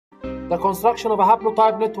The construction of a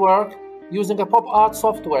haplotype network using a PopArt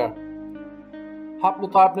software.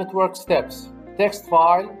 Haplotype network steps: text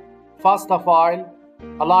file, FASTA file,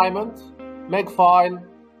 alignment, MEG file,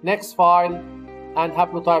 next file, and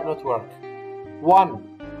haplotype network.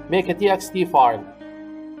 1. Make a TXT file.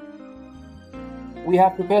 We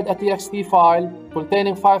have prepared a TXT file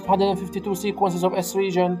containing 552 sequences of S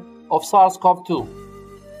region of SARS-CoV-2.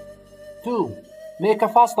 2. Make a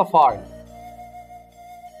FASTA file.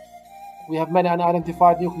 We have many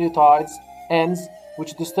unidentified nucleotides, ends,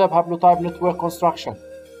 which disturb haplotype network construction.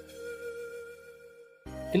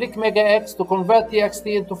 Click MegaX to convert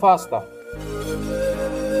TXT into FASTA.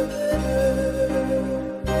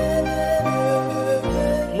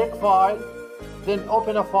 Click File, then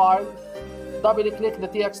open a file. Double-click the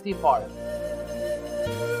TXT file.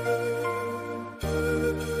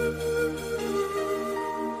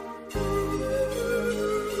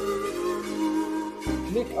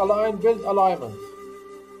 Click Align Build Alignment.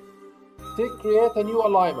 Click Create a new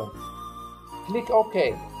alignment. Click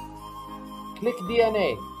OK. Click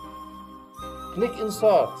DNA. Click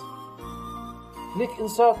Insert. Click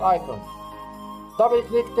Insert icon.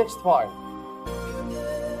 Double-click text file.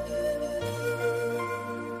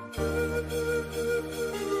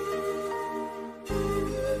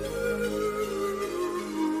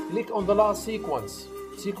 Click on the last sequence,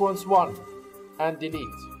 sequence 1, and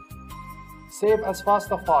delete. Save as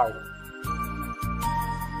FASTA file.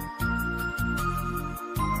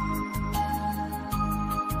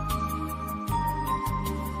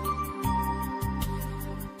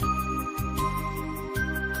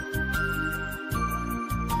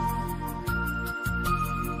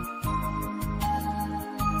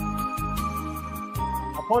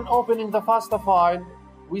 Upon opening the FASTA file,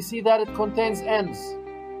 we see that it contains ends.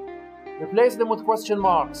 Replace them with question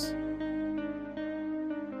marks.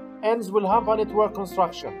 Ends will hamper network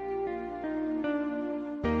construction.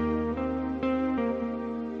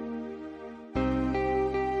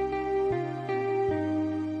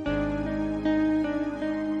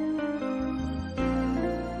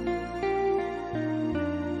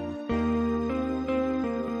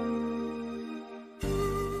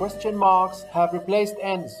 Question marks have replaced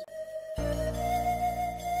ends.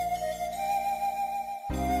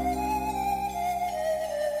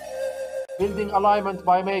 Building alignment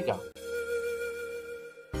by Mega.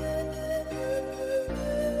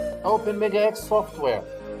 Open MegaX software.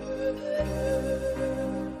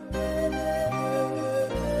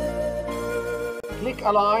 Click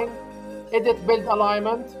Align, edit Build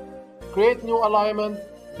Alignment, create new alignment,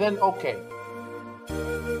 then OK.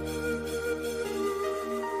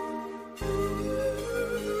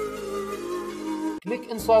 Click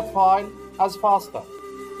Insert File as FASTA.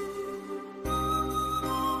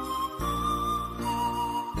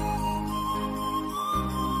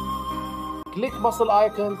 Click muscle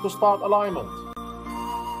icon to start alignment.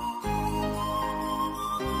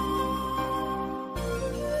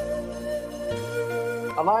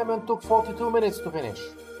 Alignment took 42 minutes to finish.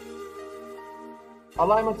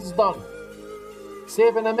 Alignment is done.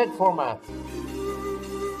 Save in a MEG format.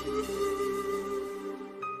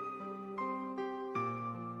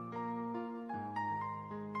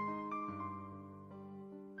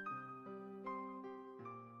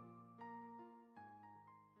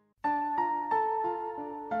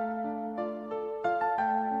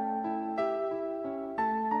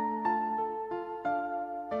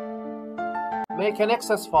 Make an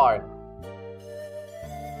access file.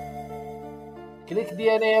 Click the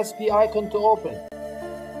NASP icon to open.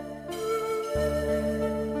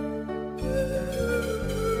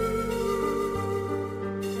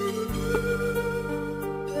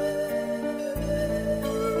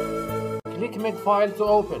 Click Make File to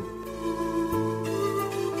open.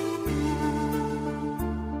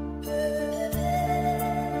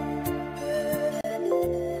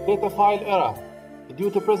 Data file error. Due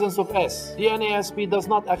to presence of S, the NASP does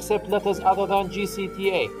not accept letters other than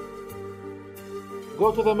GCTA.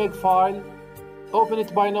 Go to the MEG file, open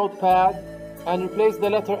it by Notepad, and replace the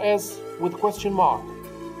letter S with question mark.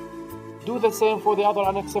 Do the same for the other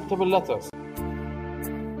unacceptable letters.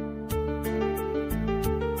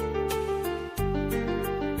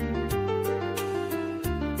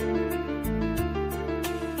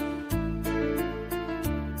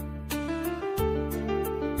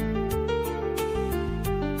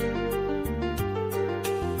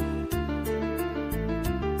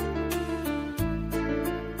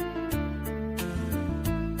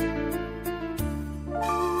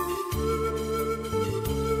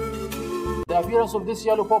 The appearance of this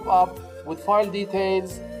yellow pop-up with file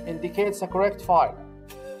details indicates a correct file.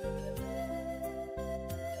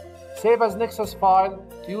 Save as Nexus file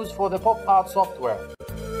to use for the PopArt software.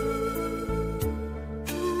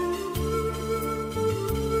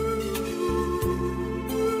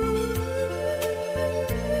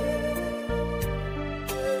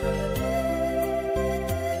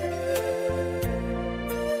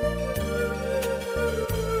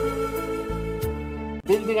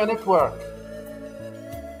 Building a network.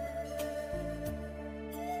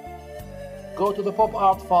 Go to the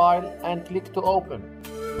PopArt file and click to open.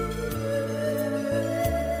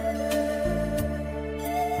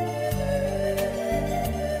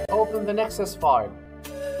 Open the Nexus file.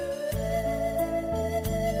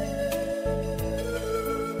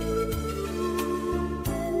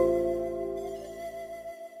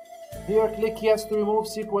 Here click yes to remove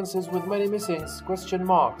sequences with many missings, question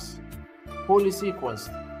marks, poorly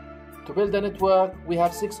sequenced. To build a network, we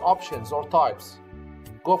have 6 options or types.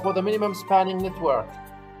 Go for the minimum spanning network,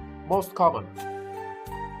 most common.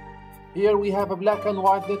 Here we have a black and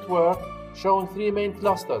white network showing 3 main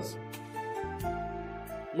clusters.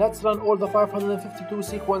 Let's run all the 552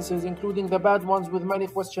 sequences, including the bad ones with many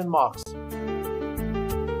question marks.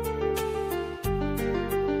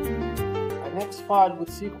 A next file with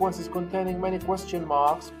sequences containing many question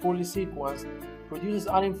marks, poorly sequenced, produces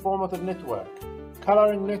uninformative network.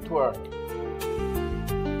 Coloring network.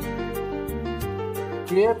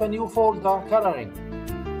 Create a new folder, coloring.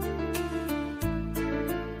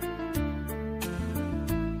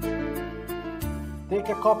 Take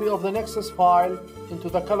a copy of the Nexus file into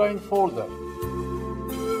the coloring folder.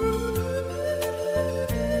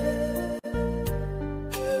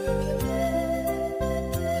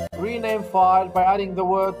 Rename file by adding the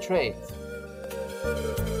word trait.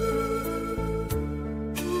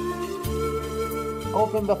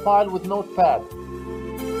 Open the file with Notepad.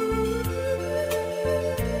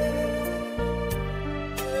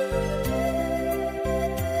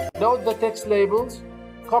 Note the text labels,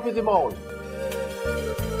 copy them all.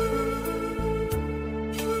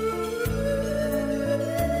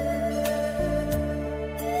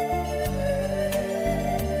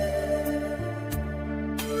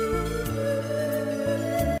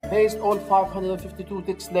 Paste all 552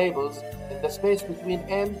 text labels in the space between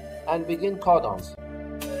end and begin codons.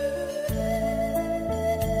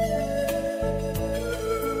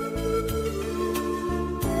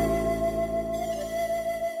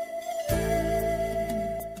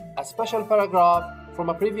 A special paragraph from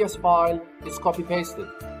a previous file is copy-pasted.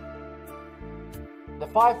 The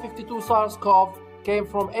 552 SARS-CoV came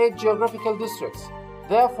from 8 geographical districts.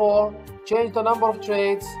 Therefore, change the number of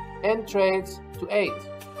traits, end traits, to 8.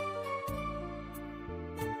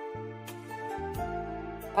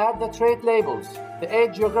 Add the trait labels, the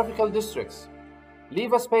 8 geographical districts.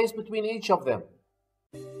 Leave a space between each of them.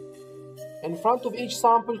 In front of each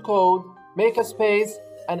sample code, make a space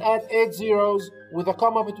and add 8 zeros with a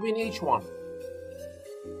comma between each one.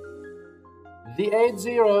 The 8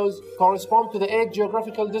 zeros correspond to the 8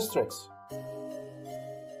 geographical districts.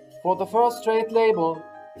 For the first trait label,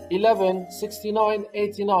 11, 69,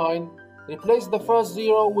 89, replace the first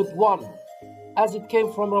 0 with 1, as it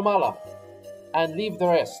came from Ramallah, and leave the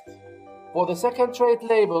rest. For the second trait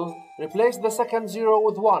label, replace the second 0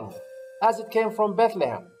 with 1, as it came from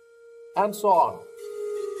Bethlehem, and so on.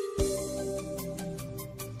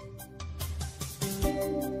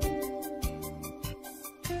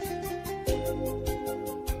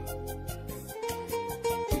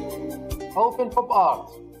 Open PopArt.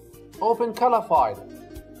 Open color file.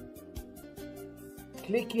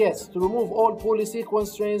 Click yes to remove all poorly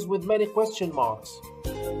sequenced strains with many question marks.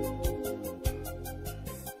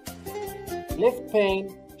 Left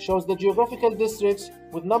pane shows the geographical districts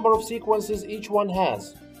with number of sequences each one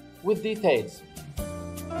has, with details.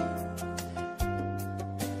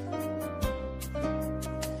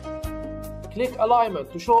 Click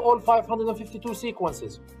alignment to show all 552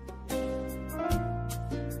 sequences.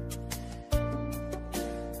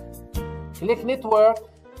 Click network,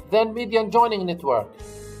 then median joining network.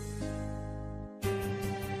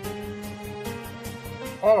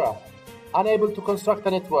 Error, unable to construct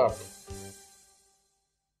a network.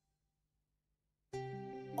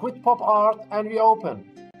 Quit PopArt and reopen.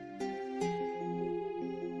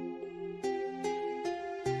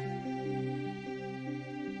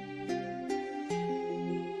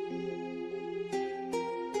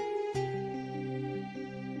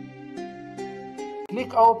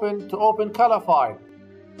 Click open to open color file.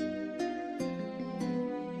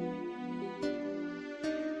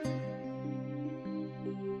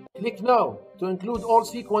 Click no to include all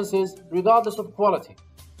sequences regardless of quality.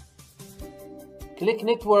 Click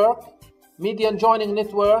network, median joining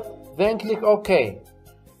network, then click OK.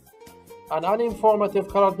 An uninformative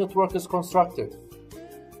colored network is constructed.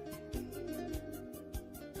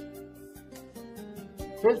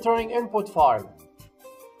 Filtering input file.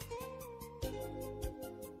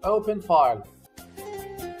 Open file.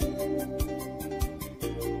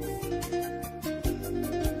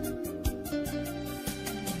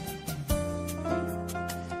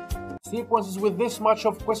 Sequences with this much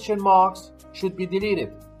of question marks should be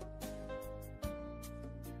deleted.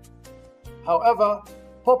 However,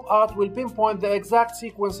 PopArt will pinpoint the exact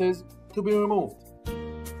sequences to be removed.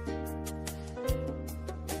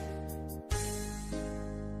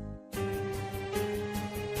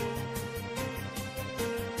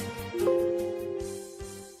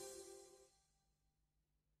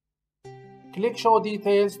 Click Show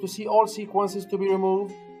Details to see all sequences to be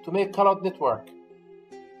removed to make colored network.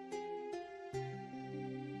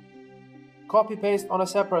 Copy-paste on a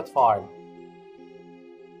separate file.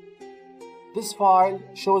 This file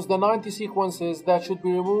shows the 90 sequences that should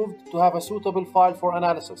be removed to have a suitable file for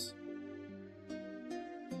analysis.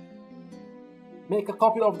 Make a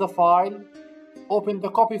copy of the file, open the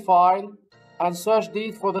copy file, and search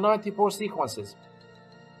delete for the 90 poor sequences.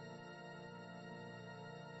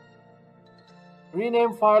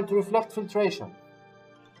 Rename file to reflect filtration.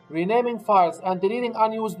 Renaming files and deleting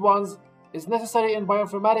unused ones is necessary in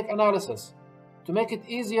bioinformatics analysis to make it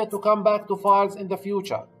easier to come back to files in the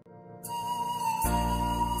future.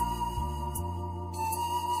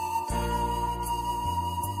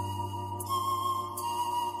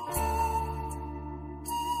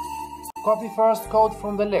 Copy first code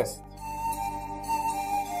from the list.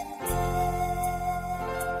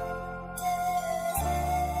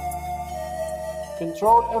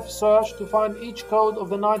 Control F search to find each code of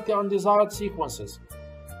the 90 undesired sequences.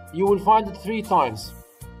 You will find it 3 times.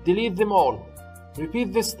 Delete them all.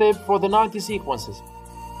 Repeat this step for the 90 sequences.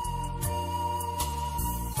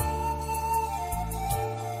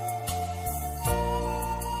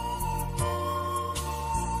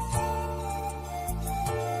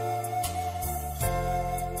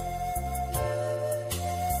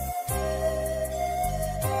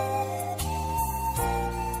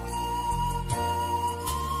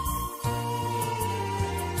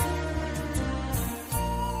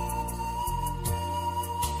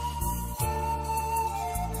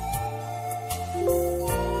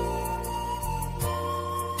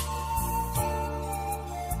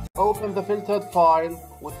 Open the filtered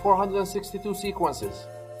file with 462 sequences,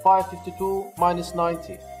 552 minus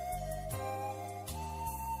 90.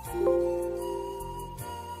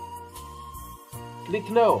 Click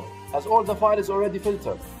No, as all the file is already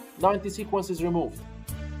filtered, 90 sequences removed.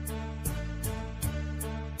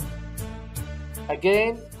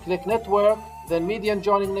 Again, click Network, then Median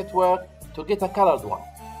Joining Network to get a colored one.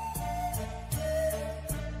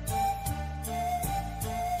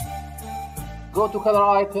 Go to Color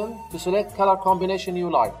icon to select color combination you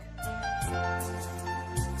like.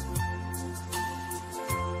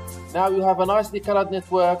 Now you have a nicely colored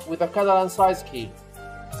network with a color and size key.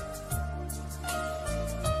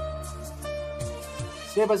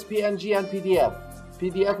 Save as PNG and PDF.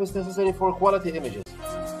 PDF is necessary for quality images.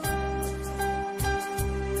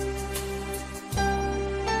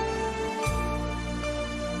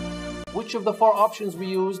 Which of the 4 options we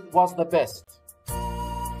used was the best?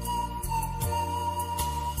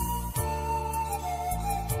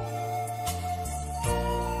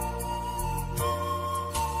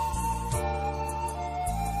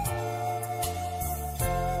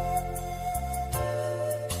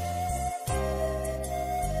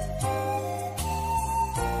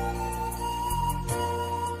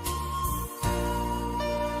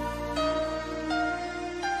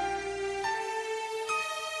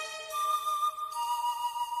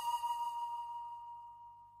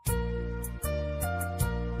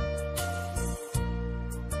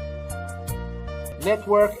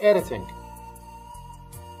 Network editing.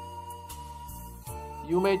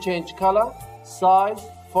 You may change color, size,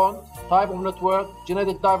 font, type of network,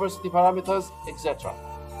 genetic diversity parameters, etc.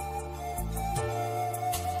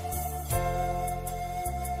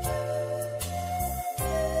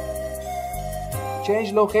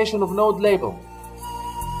 Change location of node label.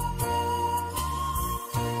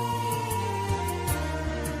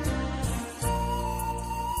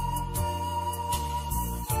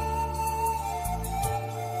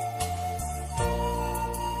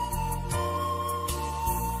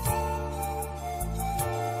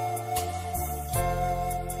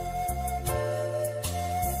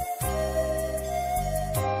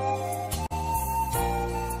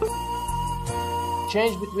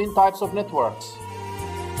 Change between types of networks.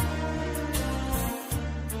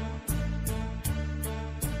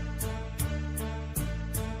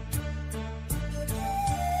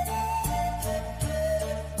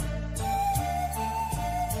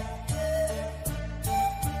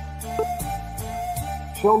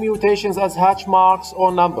 Show mutations as hatch marks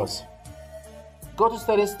or numbers. Go to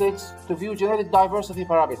Statistics to view genetic diversity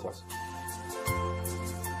parameters.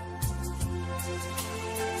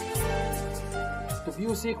 To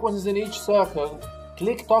view sequences in each circle,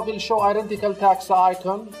 click Toggle Show Identical Taxa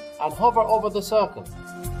icon and hover over the circle.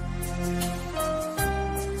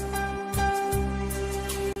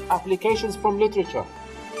 Applications from literature.